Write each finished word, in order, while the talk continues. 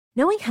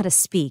Knowing how to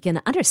speak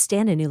and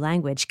understand a new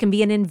language can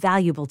be an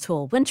invaluable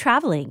tool when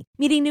traveling,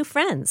 meeting new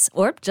friends,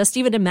 or just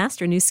even to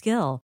master a new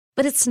skill.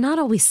 But it's not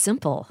always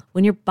simple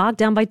when you're bogged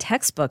down by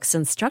textbooks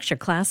and structured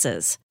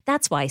classes.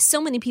 That's why so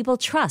many people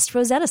trust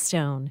Rosetta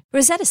Stone.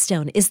 Rosetta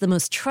Stone is the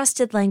most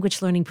trusted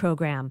language learning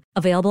program,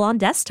 available on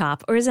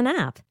desktop or as an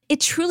app. It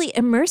truly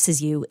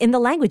immerses you in the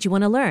language you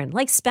want to learn,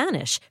 like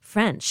Spanish,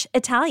 French,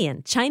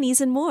 Italian,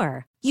 Chinese, and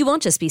more. You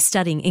won't just be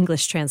studying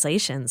English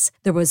translations.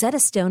 The Rosetta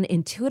Stone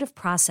intuitive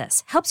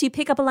process helps you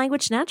pick up a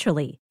language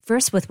naturally,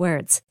 first with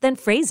words, then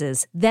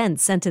phrases, then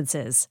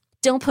sentences.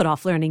 Don't put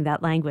off learning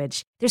that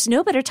language. There's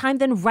no better time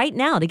than right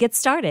now to get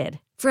started.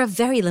 For a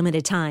very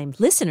limited time,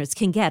 listeners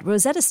can get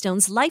Rosetta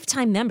Stone's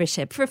lifetime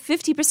membership for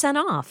 50%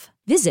 off.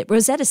 Visit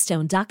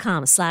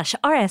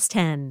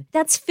rosettastone.com/rs10.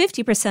 That's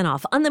 50%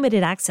 off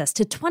unlimited access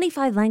to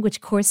 25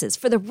 language courses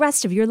for the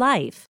rest of your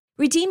life.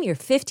 Redeem your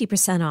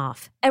 50%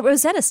 off at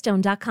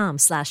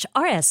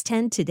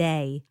rosettastone.com/rs10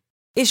 today.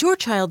 Is your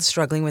child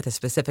struggling with a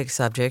specific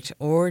subject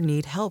or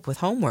need help with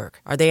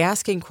homework? Are they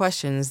asking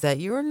questions that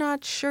you're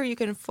not sure you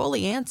can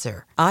fully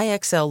answer?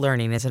 IXL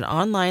Learning is an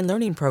online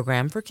learning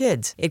program for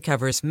kids. It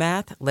covers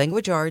math,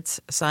 language arts,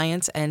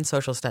 science, and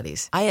social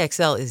studies.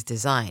 IXL is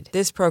designed.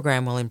 This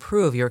program will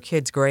improve your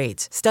kids'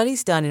 grades.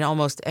 Studies done in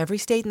almost every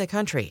state in the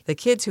country. The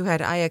kids who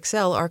had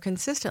IXL are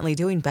consistently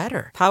doing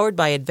better. Powered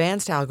by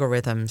advanced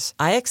algorithms,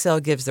 IXL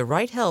gives the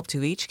right help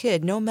to each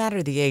kid no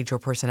matter the age or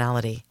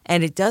personality.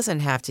 And it doesn't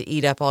have to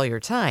eat up all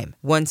your time.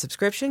 One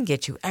subscription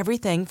gets you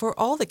everything for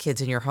all the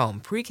kids in your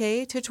home,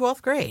 pre-K to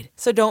 12th grade.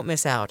 So don't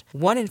miss out.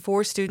 1 in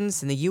 4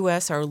 students in the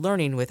U.S. are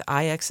learning with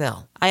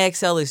IXL.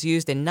 IXL is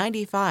used in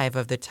 95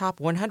 of the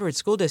top 100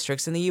 school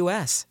districts in the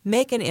U.S.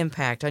 Make an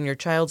impact on your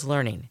child's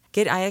learning.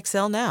 Get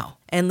IXL now.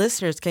 And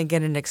listeners can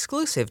get an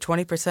exclusive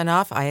 20%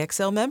 off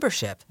IXL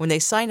membership when they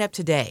sign up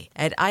today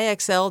at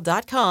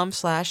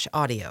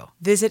IXL.com/audio.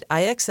 Visit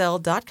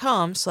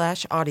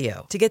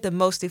IXL.com/audio to get the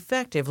most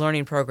effective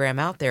learning program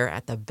out there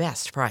at the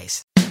best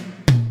price.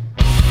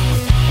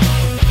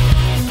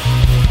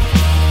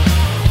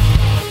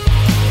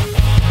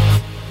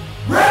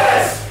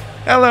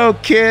 Hello,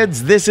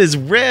 kids. This is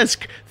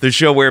Risk, the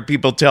show where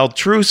people tell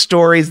true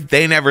stories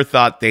they never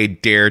thought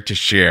they'd dare to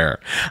share.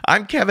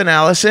 I'm Kevin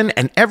Allison,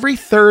 and every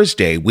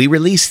Thursday we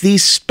release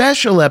these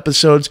special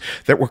episodes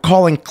that we're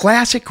calling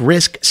Classic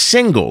Risk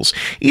Singles.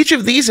 Each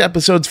of these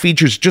episodes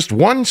features just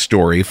one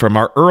story from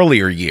our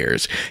earlier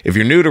years. If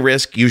you're new to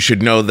Risk, you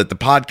should know that the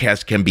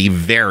podcast can be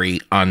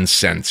very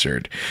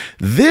uncensored.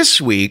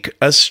 This week,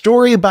 a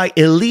story by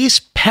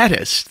Elise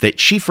Pettis that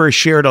she first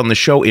shared on the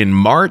show in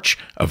March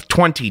of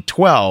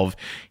 2012.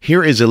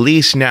 Here is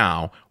Elise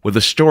now with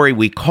a story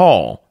we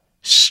call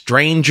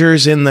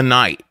Strangers in the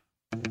Night.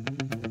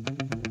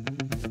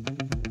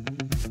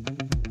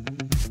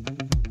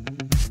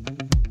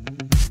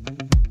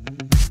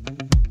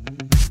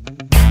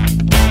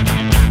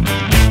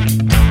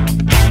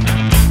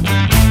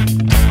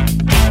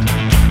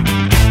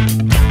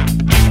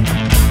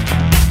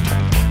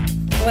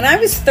 When I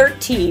was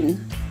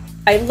 13,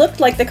 I looked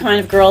like the kind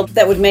of girl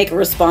that would make a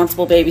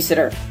responsible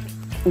babysitter.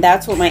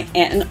 That's what my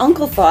aunt and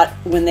uncle thought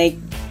when they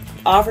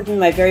offered me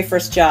my very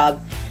first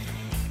job.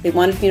 They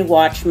wanted me to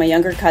watch my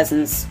younger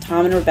cousins,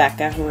 Tom and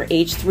Rebecca, who were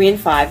aged 3 and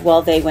 5,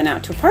 while they went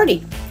out to a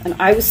party. And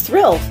I was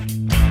thrilled.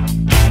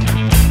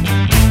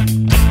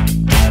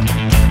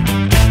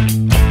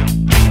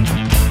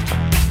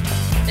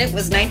 It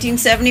was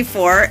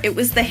 1974. It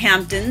was the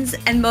Hamptons,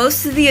 and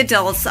most of the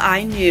adults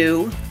I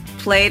knew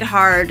played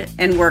hard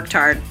and worked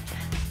hard.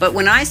 But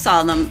when I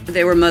saw them,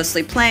 they were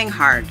mostly playing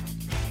hard.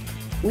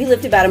 We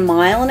lived about 1.5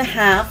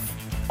 miles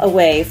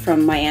away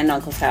from my aunt and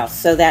uncle's house.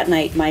 So that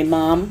night, my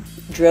mom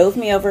drove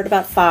me over at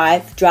about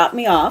 5, dropped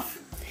me off.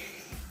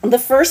 The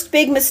first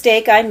big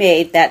mistake I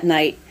made that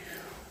night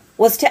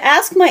was to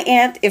ask my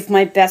aunt if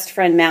my best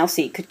friend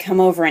Mousie could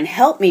come over and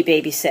help me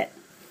babysit.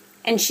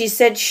 And she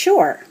said,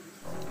 sure.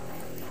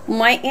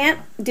 My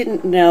aunt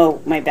didn't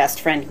know my best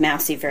friend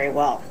Mousie very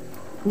well.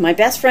 My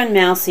best friend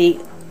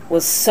Mousie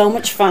was so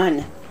much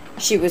fun.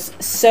 She was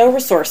so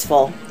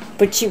resourceful,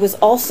 but she was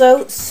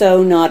also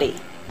so naughty.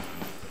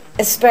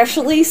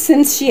 Especially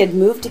since she had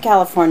moved to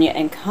California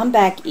and come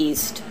back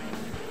east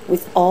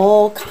with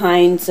all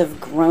kinds of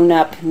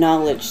grown-up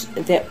knowledge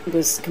that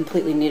was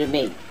completely new to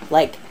me,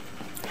 like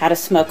how to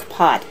smoke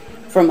pot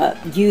from a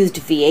used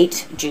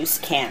V8 juice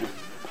can,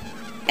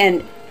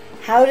 and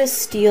how to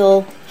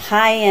steal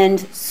high-end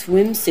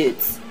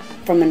swimsuits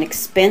from an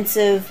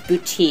expensive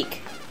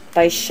boutique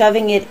by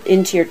shoving it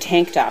into your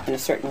tank top in a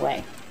certain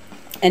way.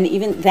 And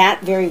even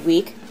that very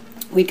week,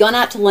 we'd gone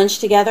out to lunch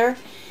together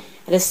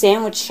at a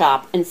sandwich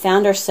shop and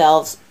found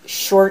ourselves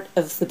short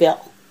of the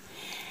bill.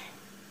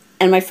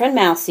 And my friend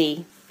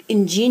Mousie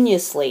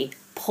ingeniously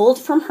pulled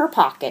from her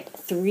pocket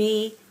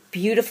 3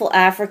 beautiful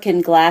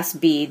African glass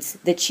beads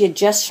that she had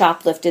just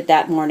shoplifted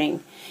that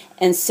morning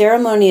and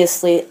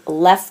ceremoniously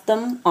left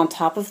them on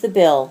top of the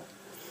bill.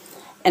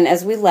 And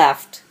as we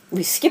left,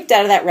 we skipped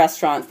out of that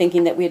restaurant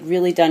thinking that we had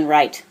really done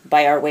right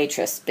by our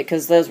waitress,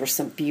 because those were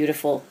some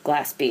beautiful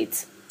glass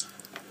beads.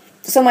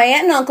 So my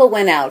aunt and uncle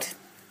went out,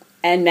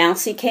 and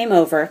Mousy came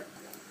over.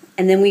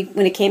 And then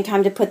when it came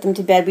time to put them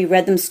to bed, we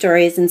read them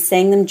stories and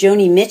sang them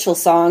Joni Mitchell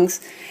songs.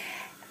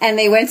 And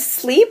they went to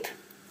sleep.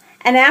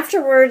 And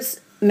afterwards,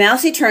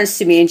 Mousy turns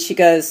to me and she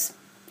goes,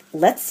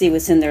 "Let's see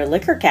what's in their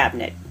liquor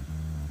cabinet."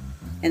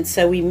 And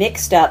so we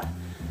mixed up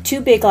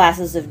 2 big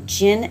glasses of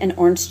gin and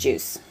orange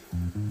juice.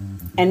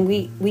 And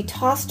we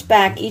tossed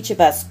back, each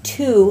of us,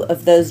 2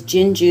 of those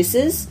gin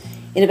juices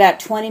in about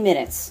 20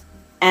 minutes.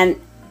 And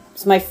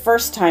it's my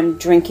first time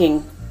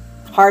drinking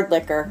hard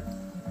liquor.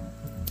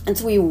 And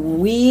so we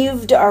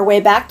weaved our way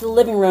back to the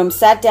living room,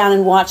 sat down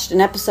and watched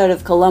an episode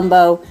of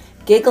Columbo,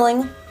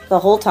 giggling the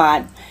whole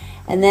time.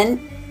 And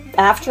then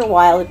after a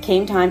while, it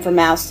came time for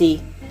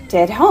Mousy to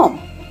head home,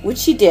 which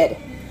she did.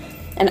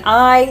 And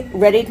I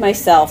readied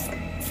myself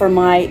for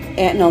my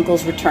aunt and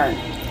uncle's return.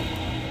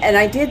 And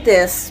I did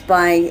this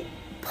by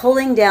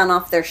pulling down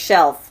off their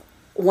shelf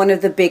one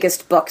of the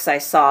biggest books I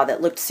saw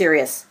that looked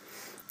serious.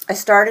 I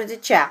started a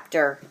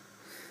chapter,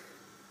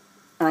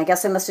 and I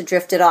guess I must have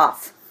drifted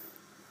off.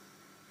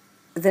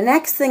 The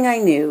next thing I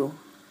knew,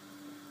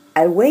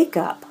 I wake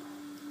up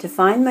to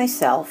find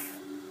myself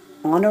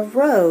on a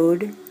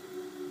road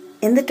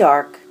in the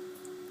dark,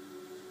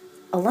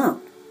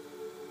 alone.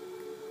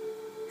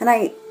 And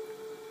I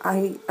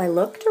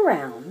looked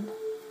around,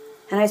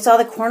 and I saw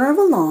the corner of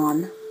a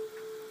lawn,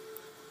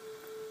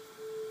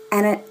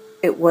 and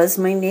it was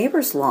my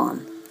neighbor's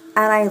lawn.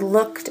 And I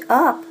looked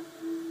up,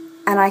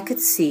 and I could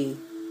see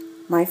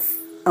my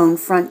own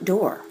front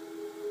door.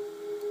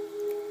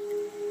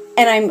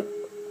 And I'm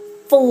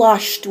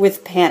flushed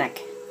with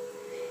panic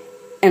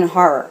and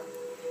horror,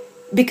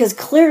 because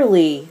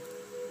clearly,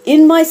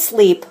 in my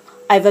sleep,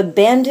 I've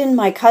abandoned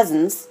my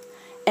cousins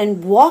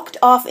and walked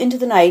off into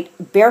the night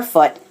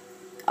barefoot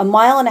 1.5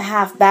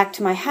 miles back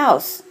to my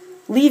house,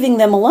 leaving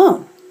them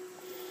alone.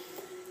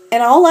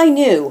 And all I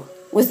knew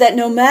was that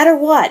no matter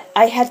what,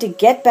 I had to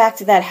get back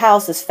to that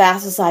house as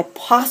fast as I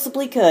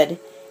possibly could,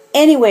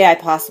 any way I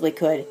possibly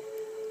could,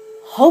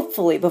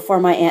 hopefully before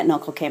my aunt and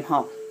uncle came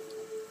home.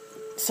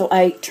 So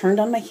I turned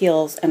on my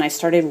heels and I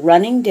started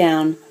running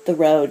down the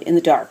road in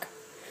the dark.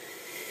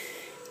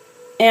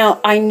 Now,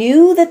 I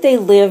knew that they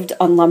lived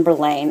on Lumber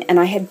Lane, and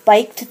I had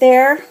biked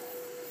there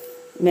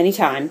many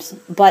times,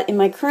 but in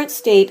my current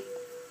state,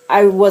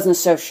 I wasn't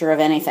so sure of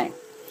anything.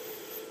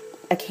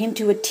 I came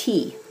to a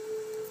T,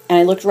 and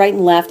I looked right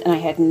and left, and I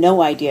had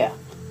no idea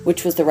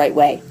which was the right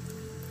way.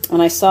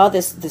 And I saw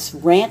this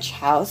ranch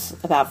house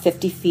about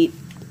 50 feet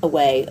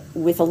away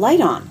with a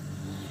light on.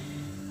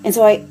 And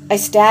so I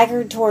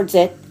staggered towards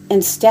it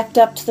and stepped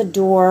up to the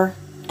door,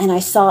 and I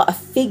saw a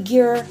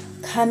figure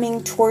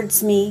coming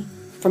towards me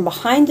from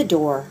behind the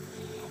door.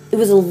 It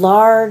was a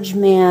large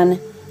man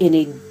in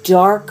a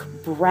dark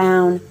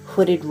brown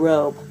hooded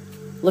robe,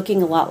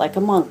 looking a lot like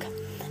a monk.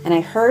 And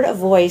I heard a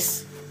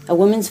voice, a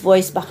woman's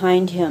voice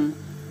behind him,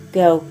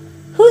 go,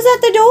 "Who's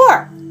at the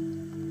door?"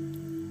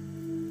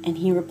 And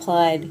he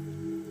replied,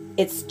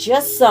 "It's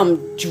just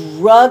some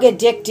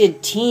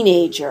drug-addicted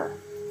teenager."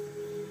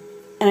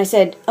 And I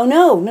said, "Oh,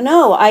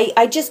 no,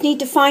 I just need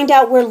to find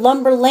out where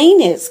Lumber Lane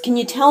is. Can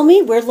you tell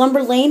me where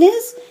Lumber Lane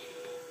is?"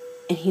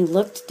 And he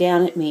looked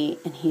down at me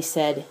and he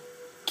said,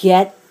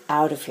 "Get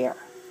out of here.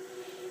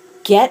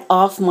 Get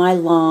off my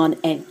lawn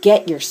and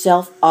get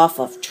yourself off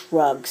of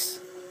drugs."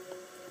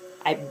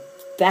 I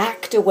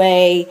backed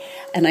away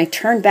and I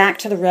turned back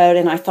to the road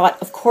and I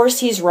thought, of course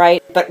he's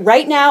right, but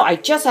right now I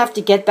just have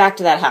to get back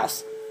to that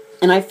house.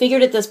 And I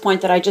figured at this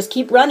point that I'd just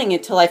keep running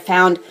until I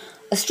found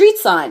a street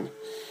sign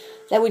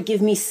that would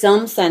give me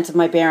some sense of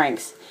my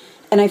bearings.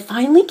 And I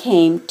finally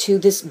came to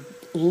this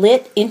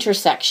lit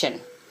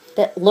intersection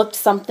that looked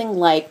something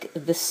like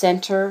the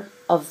center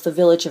of the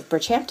village of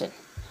Bridgehampton.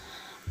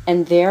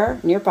 And there,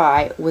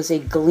 nearby, was a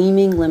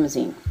gleaming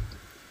limousine.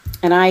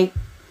 And I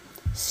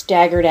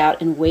staggered out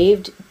and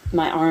waved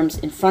my arms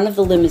in front of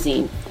the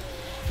limousine.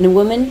 And a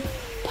woman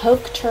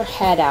poked her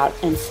head out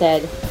and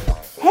said,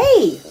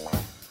 "Hey,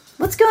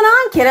 what's going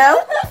on,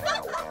 kiddo?"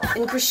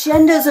 And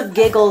crescendos of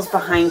giggles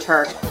behind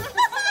her.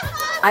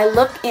 I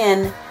look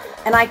in,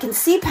 and I can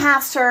see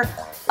past her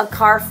a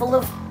car full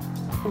of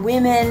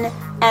women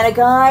and a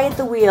guy at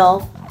the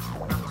wheel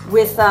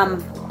with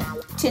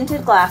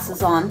tinted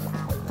glasses on,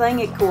 playing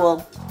it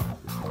cool.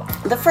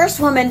 The first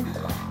woman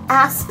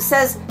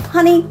says,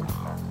 "Honey,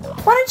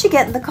 why don't you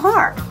get in the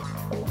car?"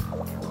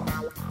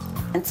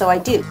 And so I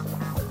do.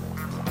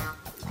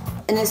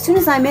 And as soon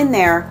as I'm in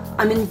there,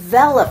 I'm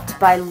enveloped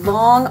by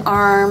long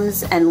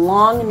arms and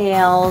long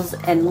nails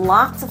and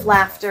lots of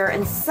laughter,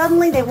 and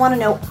suddenly they want to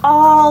know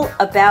all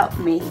about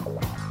me.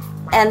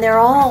 And they're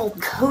all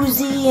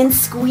cozy and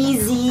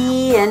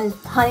squeezy and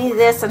honey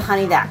this and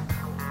honey that.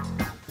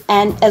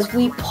 And as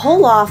we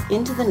pull off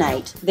into the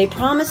night, they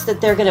promise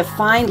that they're going to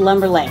find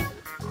Lumber Lane.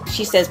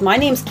 She says, "My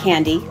name's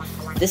Candy.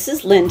 This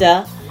is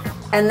Linda."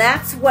 And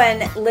that's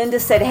when Linda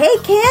said, "Hey,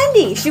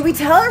 Candy, should we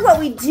tell her what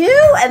we do?"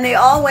 And they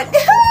all went,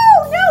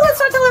 No, let's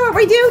not tell her what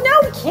we do. No,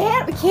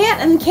 we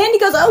can't. And Candy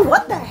goes, "Oh,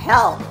 what the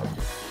hell?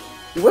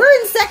 We're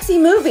in sexy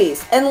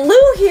movies, and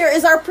Lou here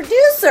is our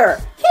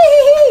producer."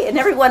 Hee. And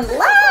everyone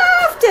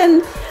laughed,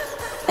 and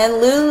And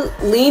Lou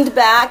leaned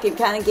back and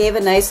kind of gave a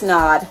nice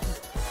nod.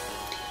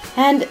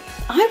 And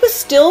I was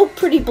still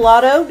pretty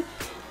blottoed,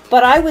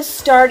 but I was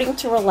starting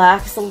to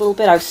relax a little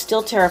bit. I was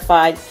still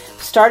terrified,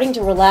 starting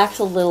to relax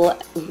a little,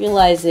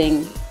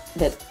 realizing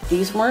that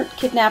these weren't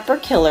kidnapper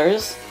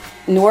killers,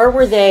 nor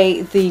were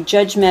they the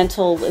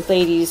judgmental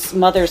ladies'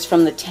 mothers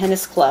from the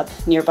tennis club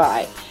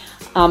nearby.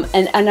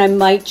 And I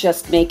might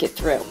just make it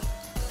through.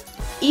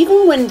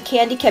 Even when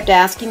Candy kept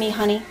asking me,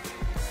 honey,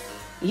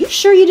 you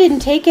sure you didn't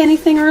take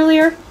anything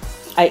earlier?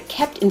 I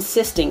kept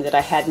insisting that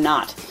I had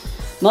not.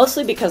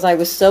 Mostly because I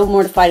was so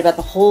mortified about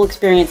the whole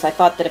experience, I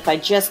thought that if I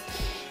just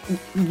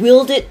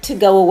willed it to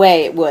go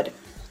away, it would.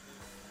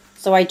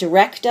 So I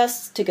direct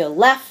us to go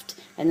left,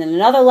 and then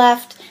another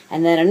left,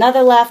 and then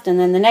another left, and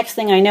then the next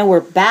thing I know, we're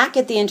back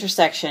at the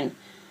intersection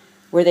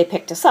where they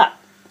picked us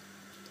up.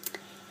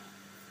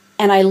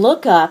 And I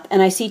look up,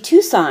 and I see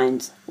two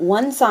signs.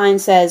 One sign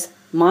says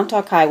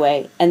Montauk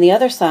Highway, and the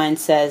other sign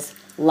says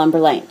Lumber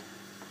Lane.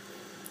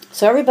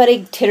 So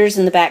everybody titters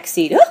in the back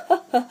seat,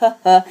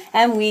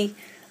 and we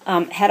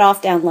head off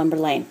down Lumber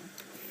Lane.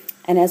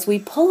 And as we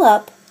pull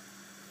up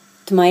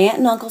to my aunt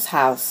and uncle's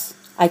house,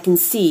 I can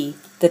see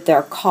that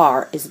their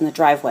car is in the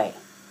driveway.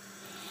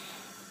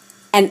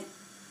 And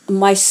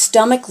my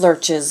stomach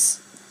lurches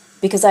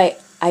because I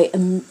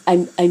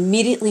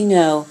immediately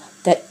know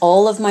that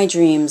all of my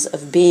dreams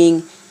of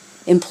being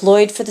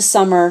employed for the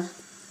summer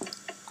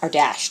are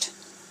dashed.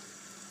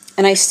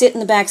 And I sit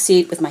in the back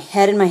seat with my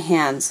head in my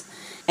hands,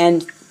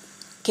 and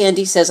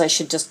Candy says I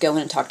should just go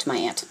in and talk to my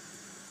aunt.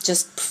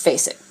 Just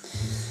face it.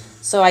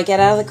 So I get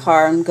out of the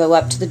car and go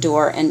up to the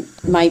door, and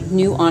my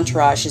new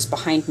entourage is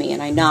behind me,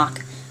 and I knock,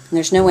 and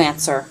there's no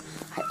answer.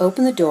 I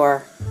open the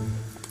door,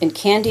 and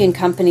Candy and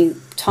company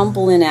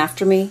tumble in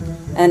after me,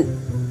 and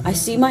I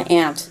see my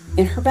aunt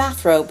in her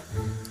bathrobe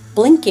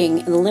blinking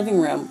in the living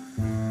room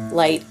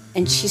light,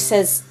 and she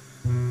says,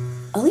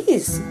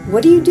 Elise,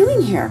 what are you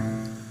doing here?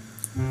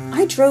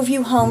 I drove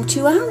you home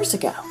 2 hours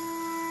ago.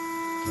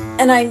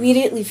 And I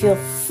immediately feel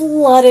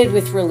flooded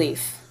with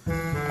relief.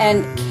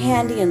 And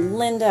Candy and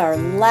Linda are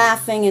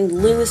laughing,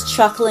 and Lou is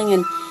chuckling,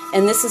 and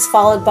this is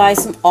followed by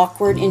some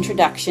awkward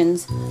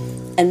introductions,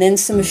 and then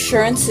some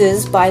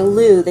assurances by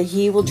Lou that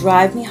he will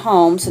drive me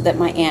home so that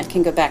my aunt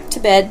can go back to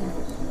bed.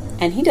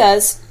 And he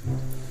does.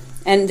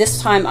 And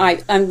this time I'm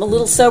a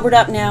little sobered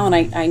up now, and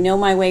I know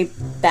my way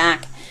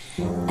back.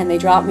 And they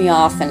drop me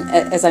off, and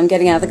as I'm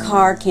getting out of the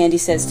car, Candy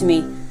says to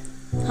me,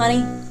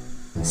 honey,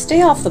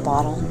 stay off the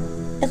bottle,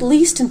 at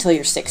least until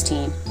you're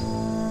 16.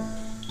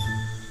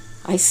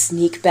 I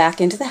sneak back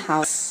into the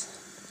house,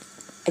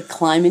 I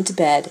climb into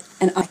bed,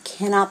 and I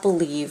cannot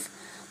believe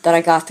that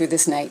I got through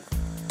this night.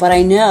 But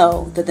I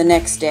know that the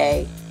next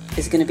day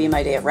is going to be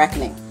my day of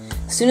reckoning.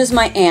 As soon as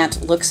my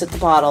aunt looks at the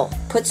bottle,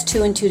 puts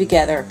 2 and 2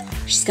 together,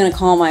 she's going to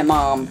call my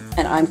mom,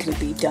 and I'm going to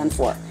be done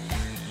for.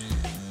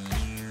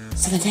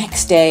 So the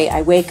next day,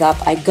 I wake up,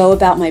 I go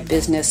about my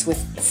business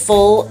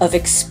full of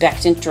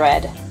expectant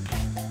dread.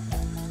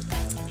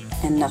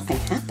 And nothing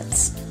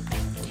happens.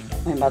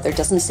 My mother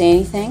doesn't say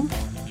anything.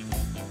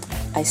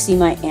 I see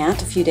my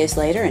aunt a few days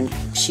later, and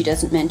she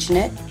doesn't mention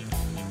it.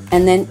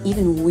 And then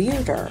even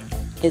weirder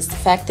is the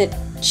fact that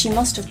she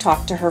must have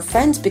talked to her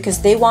friends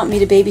because they want me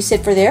to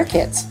babysit for their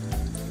kids.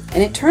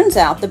 And it turns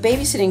out the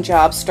babysitting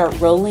jobs start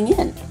rolling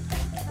in.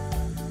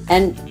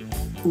 And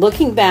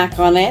looking back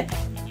on it,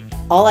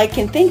 all I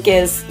can think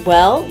is,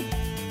 well,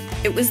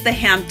 it was the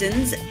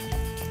Hamptons.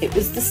 It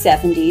was the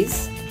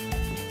 70s.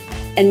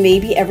 And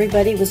maybe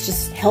everybody was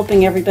just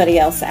helping everybody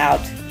else out.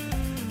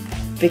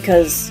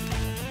 Because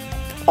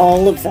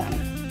all of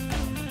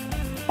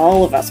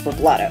us were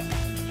blotto.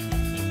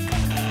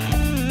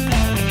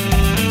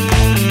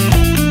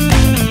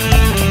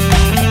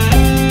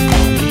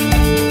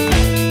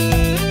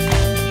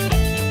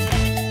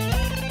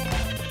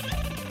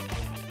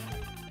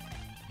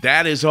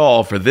 That is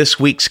all for this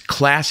week's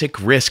Classic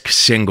Risk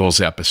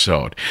Singles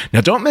episode.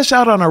 Now, don't miss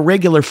out on our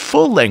regular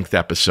full-length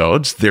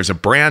episodes. There's a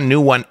brand new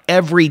one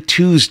every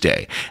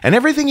Tuesday. And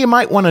everything you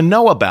might want to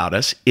know about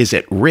us is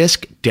at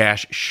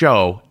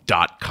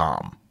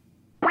risk-show.com.